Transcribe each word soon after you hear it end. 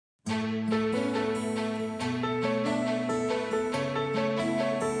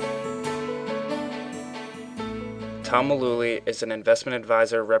Tom Mullooly is an investment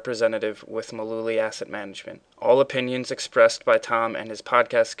advisor representative with Mullooly Asset Management. All opinions expressed by Tom and his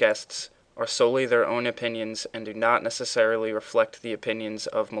podcast guests are solely their own opinions and do not necessarily reflect the opinions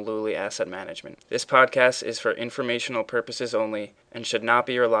of Mullooly Asset Management. This podcast is for informational purposes only and should not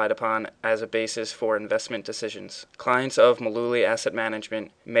be relied upon as a basis for investment decisions. Clients of Mullooly Asset Management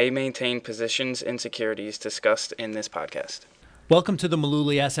may maintain positions in securities discussed in this podcast. Welcome to the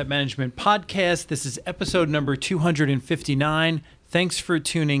Mullooly Asset Management Podcast. This is episode number 259. Thanks for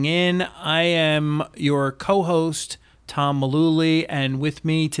tuning in. I am your co-host, Tom Mullooly, and with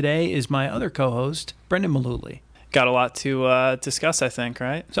me today is my other co-host, Brendan Mullooly. Got a lot to discuss, I think,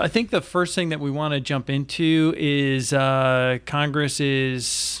 right? So I think the first thing that we want to jump into is Congress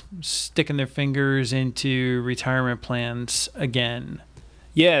is sticking their fingers into retirement plans again.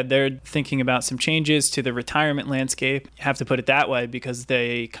 Yeah, they're thinking about some changes to the retirement landscape. You have to put it that way because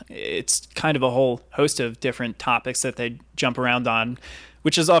it's kind of a whole host of different topics that they jump around on,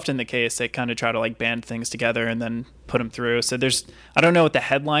 which is often the case. They kind of try to band things together and then put them through. So I don't know what the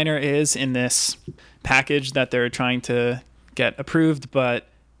headliner is in this package that they're trying to get approved, but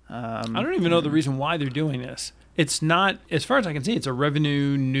I don't even know the reason why they're doing this. It's not, as far as I can see, it's a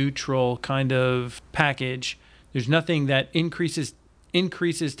revenue neutral kind of package. There's nothing that increases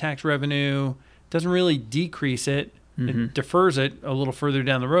tax revenue, doesn't really decrease it. Mm-hmm. It defers it a little further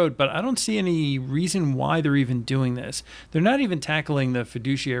down the road, but I don't see any reason why they're even doing this. They're not even tackling the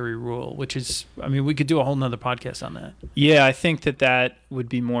fiduciary rule, which is, we could do a whole nother podcast on that. Yeah, I think that would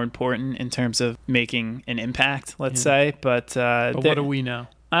be more important in terms of making an impact, let's say. But what do we know?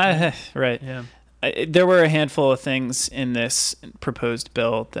 Right. Yeah. There were a handful of things in this proposed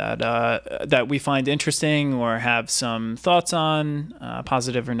bill that we find interesting or have some thoughts on,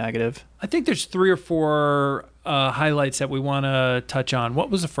 positive or negative. I think there's 3 or 4 highlights that we want to touch on. What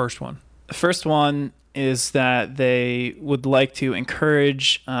was the first one? The first one is that they would like to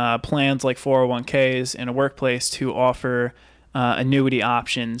encourage plans like 401ks in a workplace to offer annuity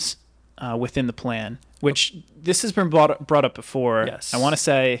options within the plan, which this has been brought up before. Yes. I want to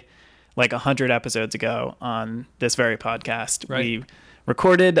say 100 episodes ago on this very podcast. Right. We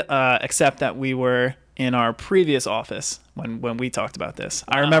recorded, except that we were in our previous office when we talked about this.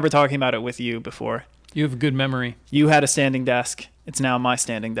 Wow. I remember talking about it with you before. You have a good memory. You had a standing desk. It's now my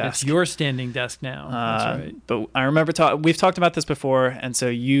standing desk. It's your standing desk now. That's right. But I remember we've talked about this before, and so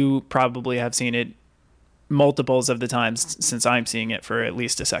you probably have seen it multiples of the times since I'm seeing it for at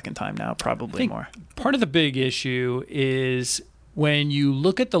least a second time now, probably more. Part of the big issue is when you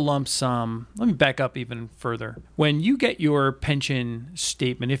look at the lump sum, let me back up even further. When you get your pension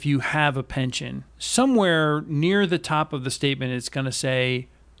statement, if you have a pension, somewhere near the top of the statement, it's going to say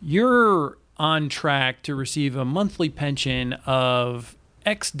you're on track to receive a monthly pension of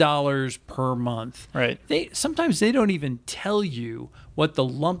X dollars per month. Right. Sometimes they don't even tell you what the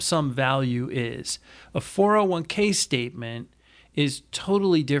lump sum value is. A 401k statement is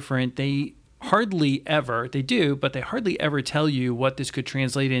totally different. They hardly ever tell you what this could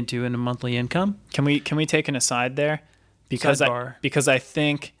translate into in a monthly income. Can we take an aside there? Because I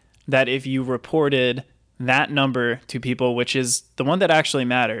think that if you reported that number to people, which is the one that actually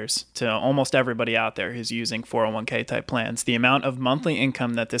matters to almost everybody out there who's using 401k type plans, the amount of monthly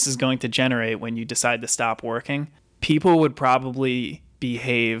income that this is going to generate when you decide to stop working, people would probably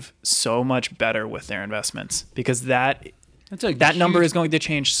behave so much better with their investments because that number is going to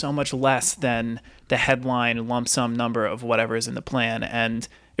change so much less than the headline lump sum number of whatever is in the plan. And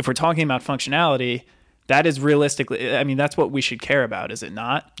if we're talking about functionality, that is realistically, that's what we should care about, is it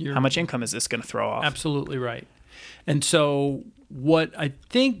not? How much income is this going to throw off? Absolutely right. And so what I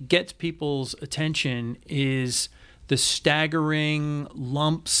think gets people's attention is the staggering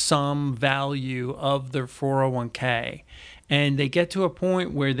lump sum value of their 401k. And they get to a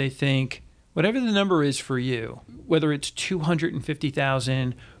point where they think, whatever the number is for you, whether it's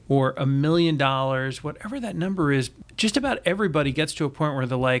 $250,000 or $1 million, whatever that number is, just about everybody gets to a point where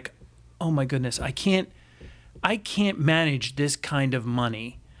they're like, oh my goodness, I can't manage this kind of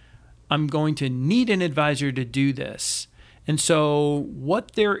money. I'm going to need an advisor to do this. And so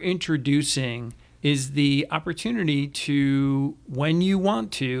what they're introducing is the opportunity to, when you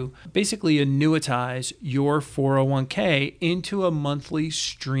want to, basically annuitize your 401k into a monthly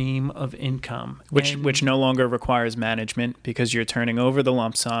stream of income. Which no longer requires management because you're turning over the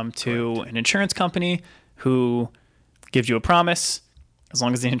lump sum to Correct. An insurance company who gives you a promise, as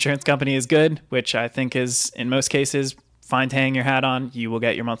long as the insurance company is good, which I think is, in most cases, fine to hang your hat on. You will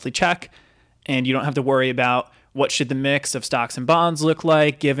get your monthly check, and you don't have to worry about what should the mix of stocks and bonds look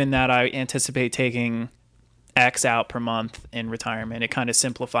like, given that I anticipate taking X out per month in retirement. It kind of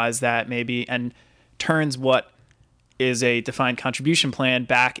simplifies that maybe and turns what is a defined contribution plan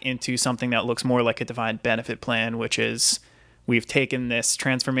back into something that looks more like a defined benefit plan, which is we've taken this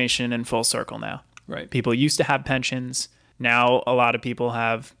transformation in full circle now. Right. People used to have pensions. Now a lot of people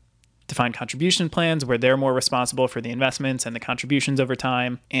have defined contribution plans where they're more responsible for the investments and the contributions over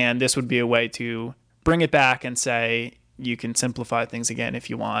time. And this would be a way to bring it back and say, you can simplify things again if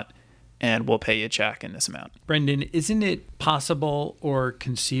you want, and we'll pay you a check in this amount. Brendan, isn't it possible or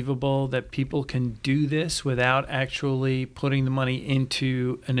conceivable that people can do this without actually putting the money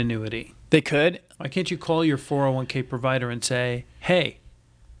into an annuity? They could. Why can't you call your 401k provider and say, hey,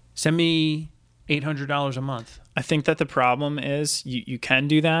 send me $800 a month? I think that the problem is you can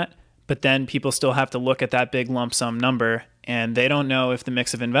do that, but then people still have to look at that big lump sum number, and they don't know if the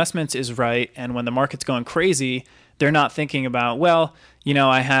mix of investments is right. And when the market's going crazy, they're not thinking about, well,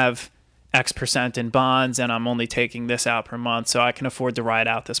 I have X percent in bonds and I'm only taking this out per month, so I can afford to ride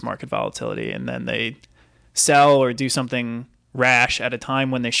out this market volatility. And then they sell or do something rash at a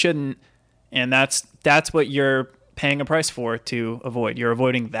time when they shouldn't. And that's what you're paying a price for to avoid. You're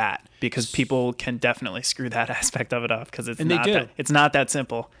avoiding that because people can definitely screw that aspect of it up because it's not that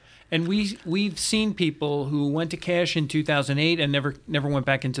simple. And we've seen people who went to cash in 2008 and never went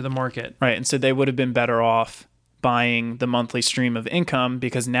back into the market. Right. And so they would have been better off buying the monthly stream of income,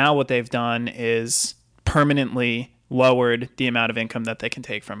 because now what they've done is permanently lowered the amount of income that they can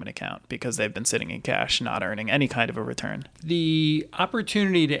take from an account because they've been sitting in cash, not earning any kind of a return. The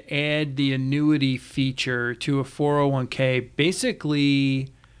opportunity to add the annuity feature to a 401k basically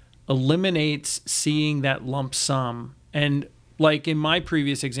eliminates seeing that lump sum. And like in my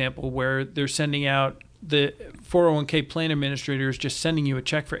previous example where they're sending out, the 401k plan administrator is just sending you a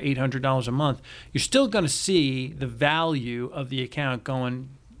check for $800 a month, you're still going to see the value of the account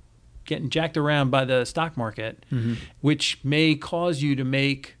getting jacked around by the stock market, which may cause you to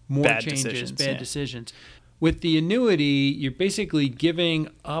make more bad decisions. With the annuity, you're basically giving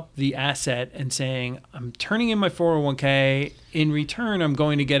up the asset and saying, I'm turning in my 401k. In return, I'm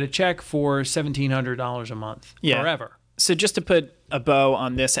going to get a check for $1,700 a month forever. So just to put a bow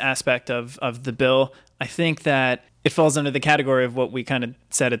on this aspect of the bill, I think that it falls under the category of what we kind of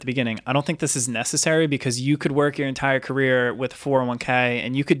said at the beginning. I don't think this is necessary because you could work your entire career with 401k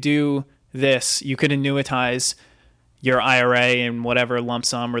and you could do this. You could annuitize your IRA and whatever lump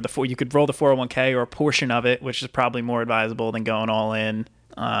sum, or you could roll the 401k or a portion of it, which is probably more advisable than going all in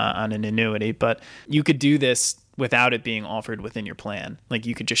on an annuity. But you could do this without it being offered within your plan. Like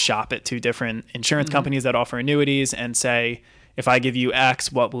you could just shop it to different insurance companies that offer annuities and say, if I give you X,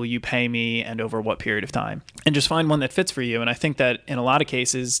 what will you pay me and over what period of time? And just find one that fits for you. And I think that in a lot of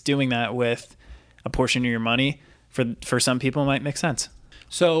cases, doing that with a portion of your money for some people might make sense.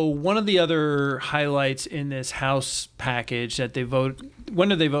 So one of the other highlights in this House package that they vote,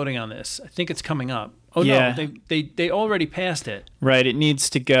 when are they voting on this? I think it's coming up. Oh, yeah. No, they already passed it. Right. It needs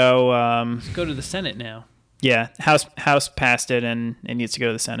to go. Let's go to the Senate now. Yeah. House passed it and it needs to go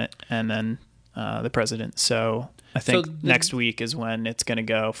to the Senate and then the president. So I think next week is when it's going to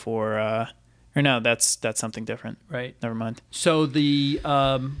go for, or no, that's something different. Right. Never mind. So the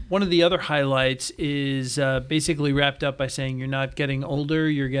one of the other highlights is basically wrapped up by saying you're not getting older,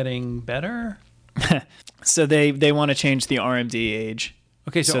 you're getting better. So they want to change the RMD age.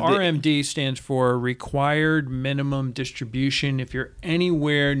 Okay, so RMD stands for Required Minimum Distribution. If you're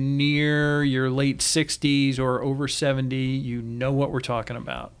anywhere near your late 60s or over 70, you know what we're talking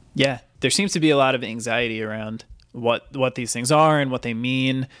about. Yeah, there seems to be a lot of anxiety around what these things are and what they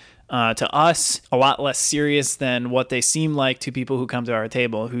mean. To us, a lot less serious than what they seem like to people who come to our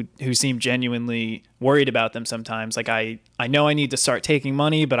table who seem genuinely worried about them sometimes. Like I know I need to start taking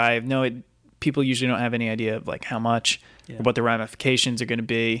money, but I have people usually don't have any idea of like how much or what the ramifications are going to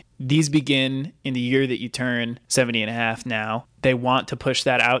be. These begin in the year that you turn 70 and a half now. They want to push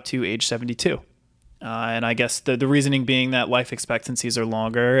that out to age 72. And I guess the reasoning being that life expectancies are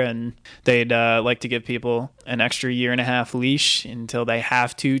longer and they'd like to give people an extra year and a half leash until they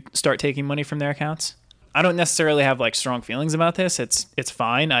have to start taking money from their accounts. I don't necessarily have like strong feelings about this. It's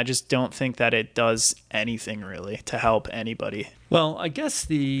fine. I just don't think that it does anything really to help anybody. Well, I guess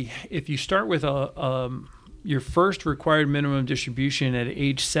if you start with your first required minimum distribution at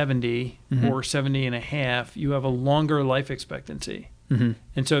age 70 or 70 and a half, you have a longer life expectancy.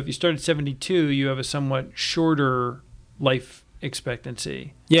 And so if you start at 72, you have a somewhat shorter life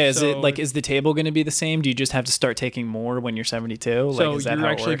expectancy. Yeah, is the table going to be the same? Do you just have to start taking more when you're 72? So you're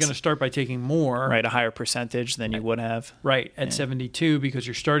actually going to start by taking more. Right, a higher percentage than you would have. Right, at 72 because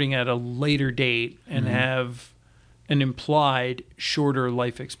you're starting at a later date and have an implied shorter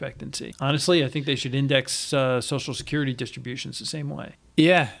life expectancy. Honestly, I think they should index Social Security distributions the same way.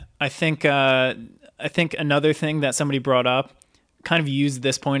 Yeah, I think I think another thing that somebody brought up, kind of used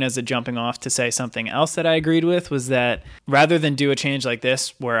this point as a jumping off to say something else that I agreed with, was that rather than do a change like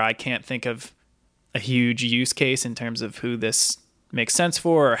this, where I can't think of a huge use case in terms of who this makes sense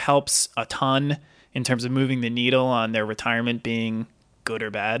for or helps a ton in terms of moving the needle on their retirement being good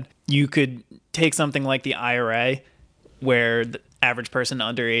or bad, you could take something like the IRA, where the average person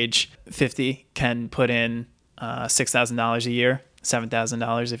under age 50 can put in $6,000 a year,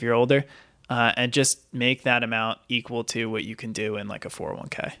 $7,000 if you're older, and just make that amount equal to what you can do in like a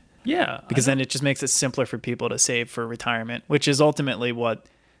 401k. Yeah. Because then it just makes it simpler for people to save for retirement, which is ultimately what,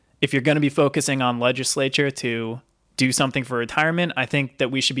 if you're going to be focusing on legislature to do something for retirement, I think that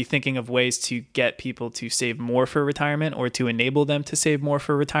we should be thinking of ways to get people to save more for retirement, or to enable them to save more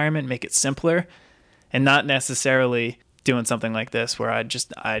for retirement, make it simpler, and not necessarily doing something like this where I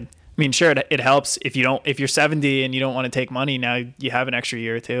mean, sure, it helps if you're 70 and you don't want to take money, now you have an extra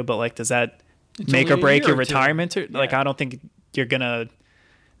year or two, but like, does that make or break your retirement? Like, I don't think you're going to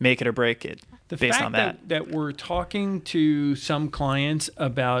make it or break it based on that. That we're talking to some clients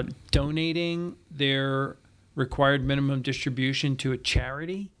about donating their required minimum distribution to a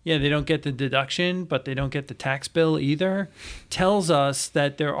charity. Yeah, they don't get the deduction, but they don't get the tax bill either. Tells us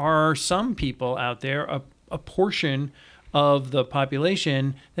that there are some people out there, a portion of the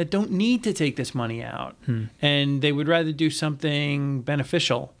population, that don't need to take this money out. And they would rather do something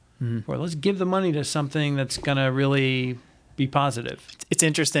beneficial. Or let's give the money to something that's going to really be positive. It's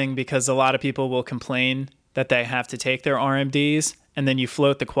interesting because a lot of people will complain that they have to take their RMDs, and then you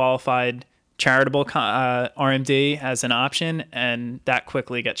float the qualified charitable RMD as an option, and that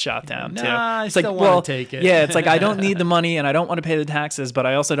quickly gets shot down too. I still want to take it. Yeah, it's like, I don't need the money and I don't want to pay the taxes, but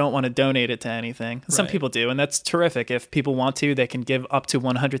I also don't want to donate it to anything. Some people do, and that's terrific. If people want to, they can give up to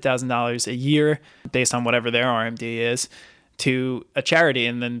 $100,000 a year based on whatever their RMD is to a charity,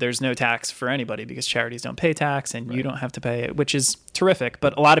 and then there's no tax for anybody because charities don't pay tax, and you don't have to pay it, which is terrific.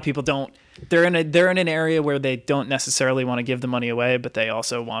 But a lot of people don't. They're in an area where they don't necessarily want to give the money away, but they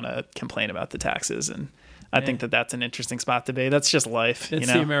also want to complain about the taxes, and I think that that's an interesting spot to be. That's just life. It's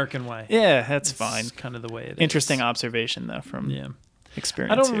the American way. Yeah, that's fine. It's kind of the way it is. Interesting observation though from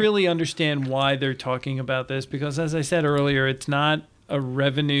experience. I don't really understand why they're talking about this, because as I said earlier, it's not a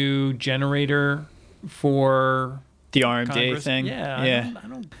revenue generator for the RMD Congress thing. I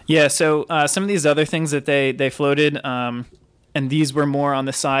don't. Yeah. So some of these other things that they floated, and these were more on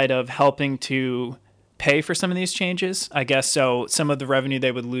the side of helping to pay for some of these changes, I guess. So some of the revenue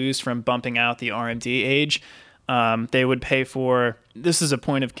they would lose from bumping out the RMD age, they would pay for. This is a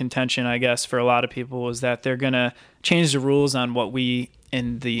point of contention, I guess, for a lot of people, is that they're going to change the rules on what we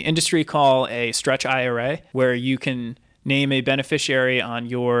in the industry call a stretch IRA, where you can name a beneficiary on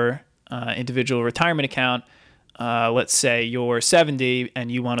your individual retirement account. Let's say you're 70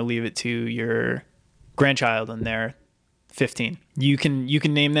 and you want to leave it to your grandchild and they're 15. You can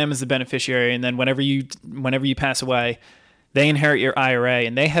name them as the beneficiary, and then whenever you pass away, they inherit your IRA,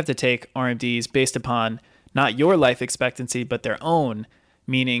 and they have to take RMDs based upon not your life expectancy but their own,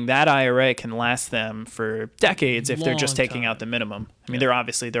 meaning that IRA can last them for decades if they're just taking out the minimum. I mean, they're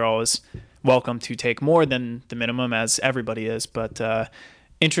always welcome to take more than the minimum, as everybody is, but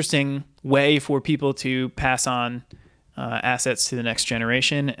interesting way for people to pass on assets to the next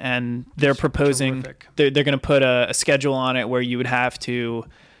generation. And they're proposing, they're going to put a schedule on it where you would have to,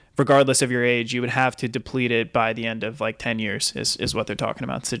 regardless of your age, you would have to deplete it by the end of like 10 years is what they're talking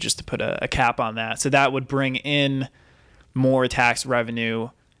about. So just to put a cap on that. So that would bring in more tax revenue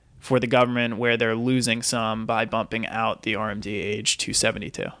for the government, where they're losing some by bumping out the RMD age to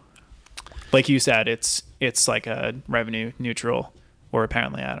 72. Like you said, it's like a revenue neutral, or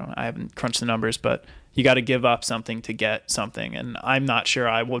apparently, I haven't crunched the numbers, but you got to give up something to get something. And I'm not sure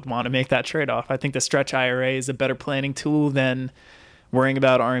I would want to make that trade-off. I think the stretch IRA is a better planning tool than worrying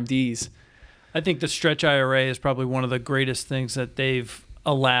about RMDs. I think the stretch IRA is probably one of the greatest things that they've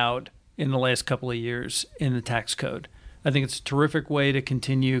allowed in the last couple of years in the tax code. I think it's a terrific way to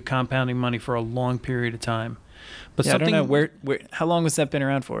continue compounding money for a long period of time. But I don't know where how long has that been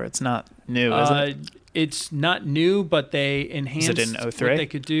around for? It's not new, is it? It's not new, but they enhanced what they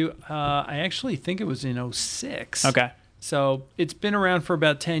could do. I actually think it was in 2006. Okay. So it's been around for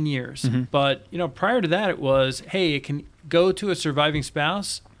about 10 years. Mm-hmm. But, prior to that, it was, hey, it can go to a surviving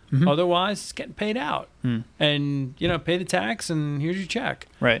spouse. Mm-hmm. Otherwise, it's getting paid out. And, pay the tax, and here's your check.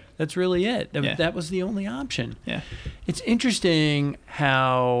 Right. That's really it. That was the only option. Yeah. It's interesting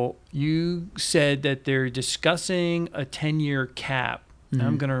how you said that they're discussing a 10-year cap. Mm-hmm.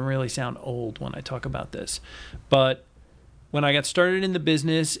 I'm going to really sound old when I talk about this. But When I got started in the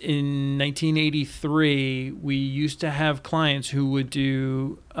business in 1983, we used to have clients who would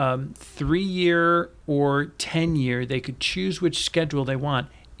do 3-year or 10-year. They could choose which schedule they want.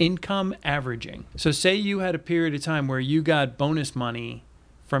 Income averaging. So say you had a period of time where you got bonus money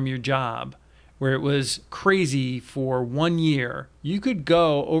from your job, where it was crazy for 1 year. You could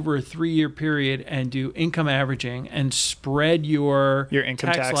go over a 3-year period and do income averaging and spread your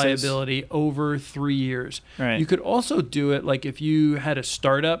income tax taxes liability over 3 years. Right. You could also do it like if you had a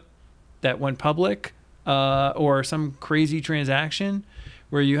startup that went public or some crazy transaction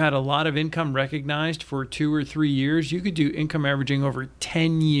where you had a lot of income recognized for 2 or 3 years, you could do income averaging over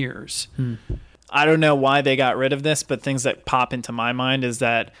 10 years. I don't know why they got rid of this, but things that pop into my mind is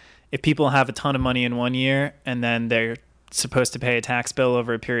that if people have a ton of money in 1 year and then they're supposed to pay a tax bill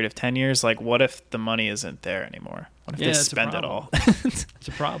over a period of 10 years, like what if the money isn't there anymore? What if they spend it all? It's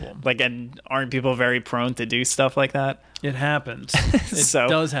a problem. Like, and aren't people very prone to do stuff like that? It happens. It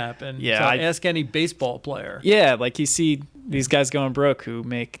does happen. Yeah. So ask any baseball player. Yeah. Like you see these guys going broke who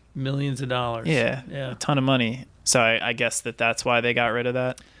make millions of dollars. Yeah. A ton of money. So I guess that's why they got rid of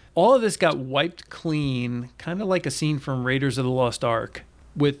that. All of this got wiped clean, kind of like a scene from Raiders of the Lost Ark,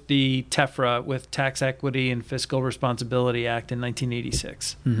 with the TEFRA, with Tax Equity and Fiscal Responsibility Act in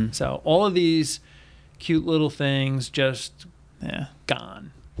 1986. Mm-hmm. So all of these cute little things just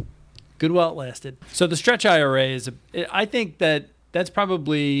gone. Good while it lasted. So the stretch IRA I think that's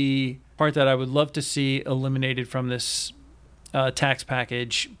probably part that I would love to see eliminated from this tax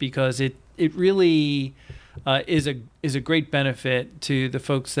package, because it really is a great benefit to the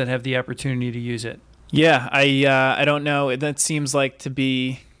folks that have the opportunity to use it. Yeah, I don't know. That seems like to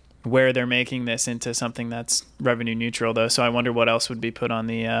be where they're making this into something that's revenue neutral, though. So I wonder what else would be put on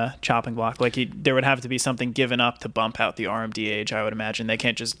the chopping block. Like there would have to be something given up to bump out the RMD age, I would imagine. They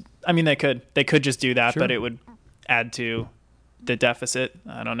can't just... I mean, they could just do that, Sure. But it would add to the deficit.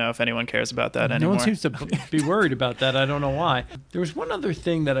 I don't know if anyone cares about that anymore. No one seems to be worried about that. I don't know why. There was one other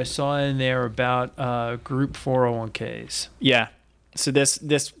thing that I saw in there about group 401ks. Yeah. So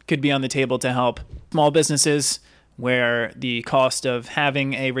this could be on the table to help small businesses where the cost of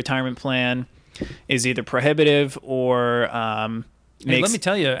having a retirement plan is either prohibitive or let me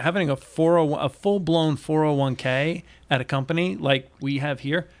tell you, having a full-blown 401k at a company like we have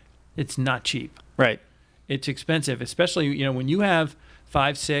here, it's not cheap. Right. It's expensive, especially when you have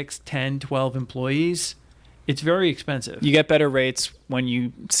 5, 6, 10, 12 employees. It's very expensive. You get better rates when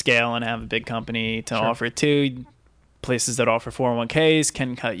you scale and have a big company to offer it to. Places that offer 401ks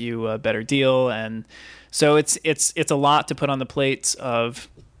can cut you a better deal, and so it's a lot to put on the plates of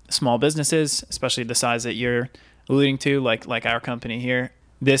small businesses, especially the size that you're alluding to, like our company here.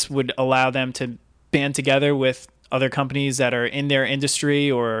 This would allow them to band together with other companies that are in their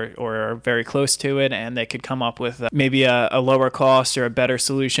industry or are very close to it, and they could come up with maybe a lower cost or a better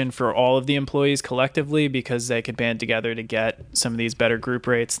solution for all of the employees collectively, because they could band together to get some of these better group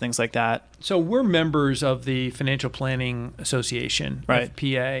rates, things like that. So we're members of the Financial Planning Association, right.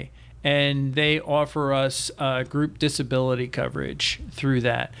 FPA, and they offer us group disability coverage through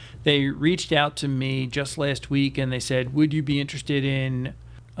that. They reached out to me just last week and they said, would you be interested in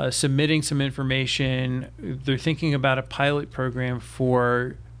submitting some information? They're thinking about a pilot program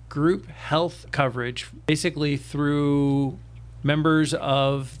for group health coverage, basically through members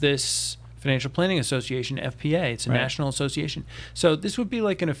of this Financial Planning Association, FPA. It's a national association. So this would be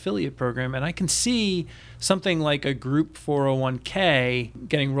like an affiliate program, and I can see something like a group 401k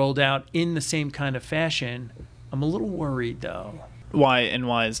getting rolled out in the same kind of fashion. I'm a little worried, though. Why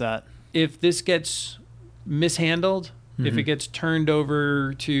is that? If this gets mishandled, if it gets turned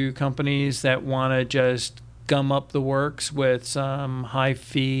over to companies that want to just gum up the works with some high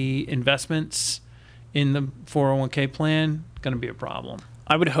fee investments in the 401k plan, going to be a problem.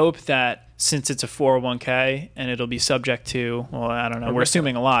 I would hope that since it's a 401k and it'll be subject to, well, I don't know, ERISA. We're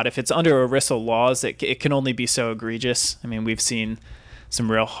assuming a lot. If it's under ERISA laws, it can only be so egregious. I mean, we've seen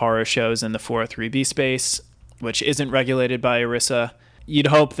some real horror shows in the 403b space, which isn't regulated by ERISA. You'd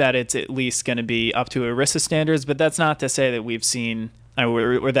hope that it's at least going to be up to ERISA standards, but that's not to say that we've seen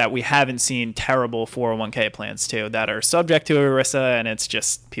or that we haven't seen terrible 401k plans too that are subject to ERISA, and it's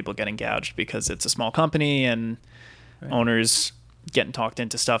just people getting gouged because it's a small company and owners getting talked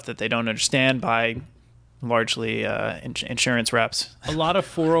into stuff that they don't understand by largely insurance reps. A lot of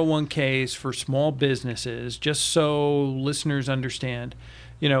 401ks for small businesses, just so listeners understand,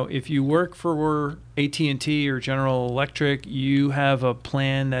 if you work for AT&T or General Electric, you have a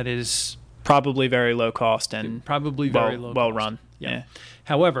plan that is probably very low cost and probably very well run. Yeah.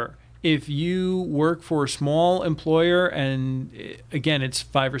 However, if you work for a small employer, and again, it's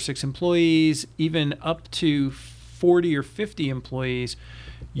 5 or 6 employees, even up to 40 or 50 employees,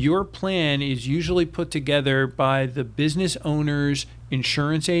 your plan is usually put together by the business owner's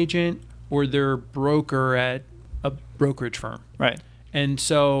insurance agent or their broker at a brokerage firm. Right. And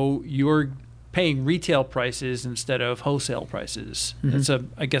so you're paying retail prices instead of wholesale prices. That's,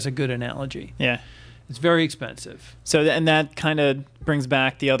 I guess, a good analogy. Yeah. It's very expensive. So, and that kind of brings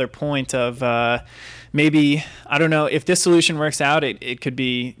back the other point of maybe, I don't know, if this solution works out, it could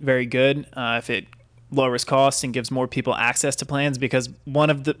be very good if it lowers costs and gives more people access to plans, because one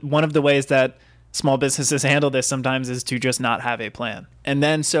of the ways that small businesses handle this sometimes is to just not have a plan. And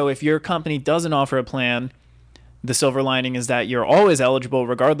then so if your company doesn't offer a plan, the silver lining is that you're always eligible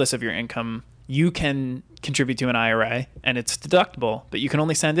regardless of your income. You can contribute to an IRA and it's deductible, but you can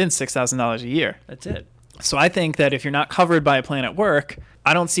only send in $6,000 a year. That's it. So I think that if you're not covered by a plan at work,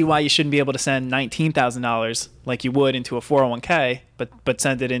 I don't see why you shouldn't be able to send $19,000 like you would into a 401k, but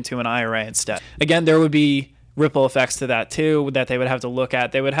send it into an IRA instead. Again, there would be ripple effects to that too that they would have to look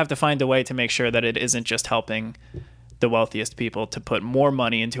at. They would have to find a way to make sure that it isn't just helping the wealthiest people to put more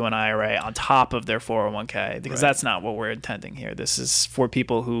money into an IRA on top of their 401k, because that's not what we're intending here. This is for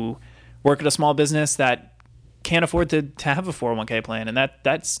people who work at a small business that can't afford to have a 401k plan, and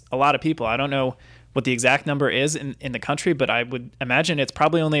that's a lot of people. I don't know what the exact number is in the country, but I would imagine it's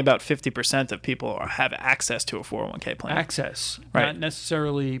probably only about 50% of people have access to a 401k plan. Access, right. Not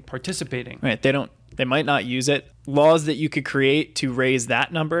necessarily participating. Right. They might not use it. Laws that you could create to raise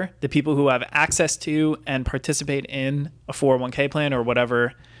that number, the people who have access to and participate in a 401k plan or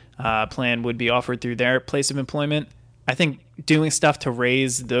whatever plan would be offered through their place of employment. I think doing stuff to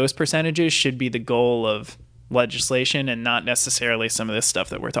raise those percentages should be the goal of legislation and not necessarily some of this stuff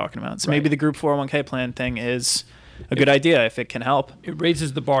that we're talking about. So maybe the group 401k plan thing is a good idea if it can help. It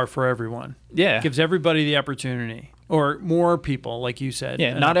raises the bar for everyone. Yeah. It gives everybody the opportunity, or more people, like you said.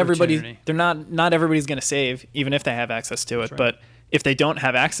 Yeah, not everybody. Not everybody's going to save, even if they have access to it. Right. But if they don't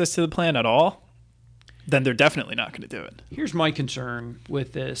have access to the plan at all, then they're definitely not going to do it. Here's my concern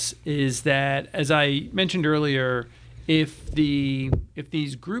with this is that, as I mentioned earlier, if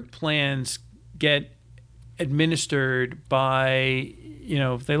these group plans get administered by,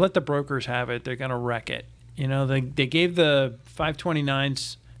 if they let the brokers have it, they're going to wreck it. They gave the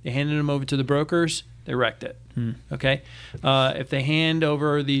 529s, they handed them over to the brokers, they wrecked it. Okay? If they hand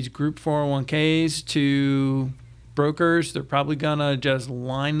over these group 401ks to brokers, they're probably going to just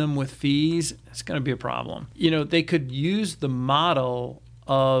line them with fees. It's going to be a problem. They could use the model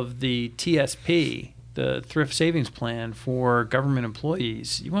of the TSP, the Thrift Savings Plan for government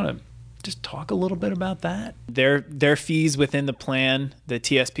employees. You want to just talk a little bit about that? Their fees within the plan, the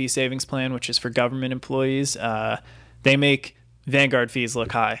TSP savings plan, which is for government employees, they make Vanguard fees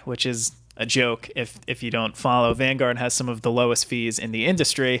look high, which is a joke if you don't follow. Vanguard has some of the lowest fees in the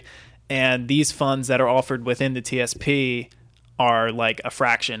industry, and these funds that are offered within the TSP are like a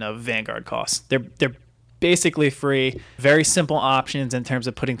fraction of Vanguard costs. They're basically free, very simple options in terms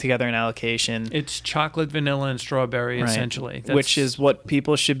of putting together an allocation. It's chocolate, vanilla, and strawberry, essentially. Which is what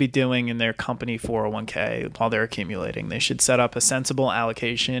people should be doing in their company 401k while they're accumulating. They should set up a sensible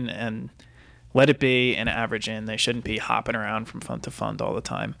allocation and let it be and average in. They shouldn't be hopping around from fund to fund all the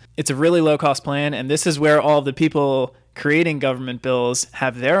time. It's a really low-cost plan, and this is where all the people creating government bills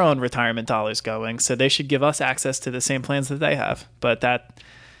have their own retirement dollars going, so they should give us access to the same plans that they have. But that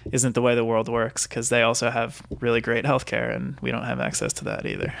isn't the way the world works, because they also have really great healthcare and we don't have access to that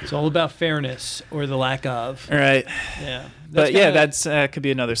either. It's all about fairness, or the lack of. Right. Yeah. That's could be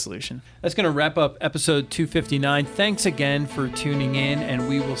another solution. That's going to wrap up episode 259. Thanks again for tuning in, and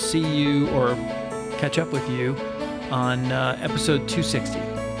we will see you or catch up with you on episode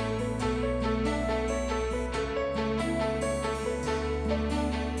 260.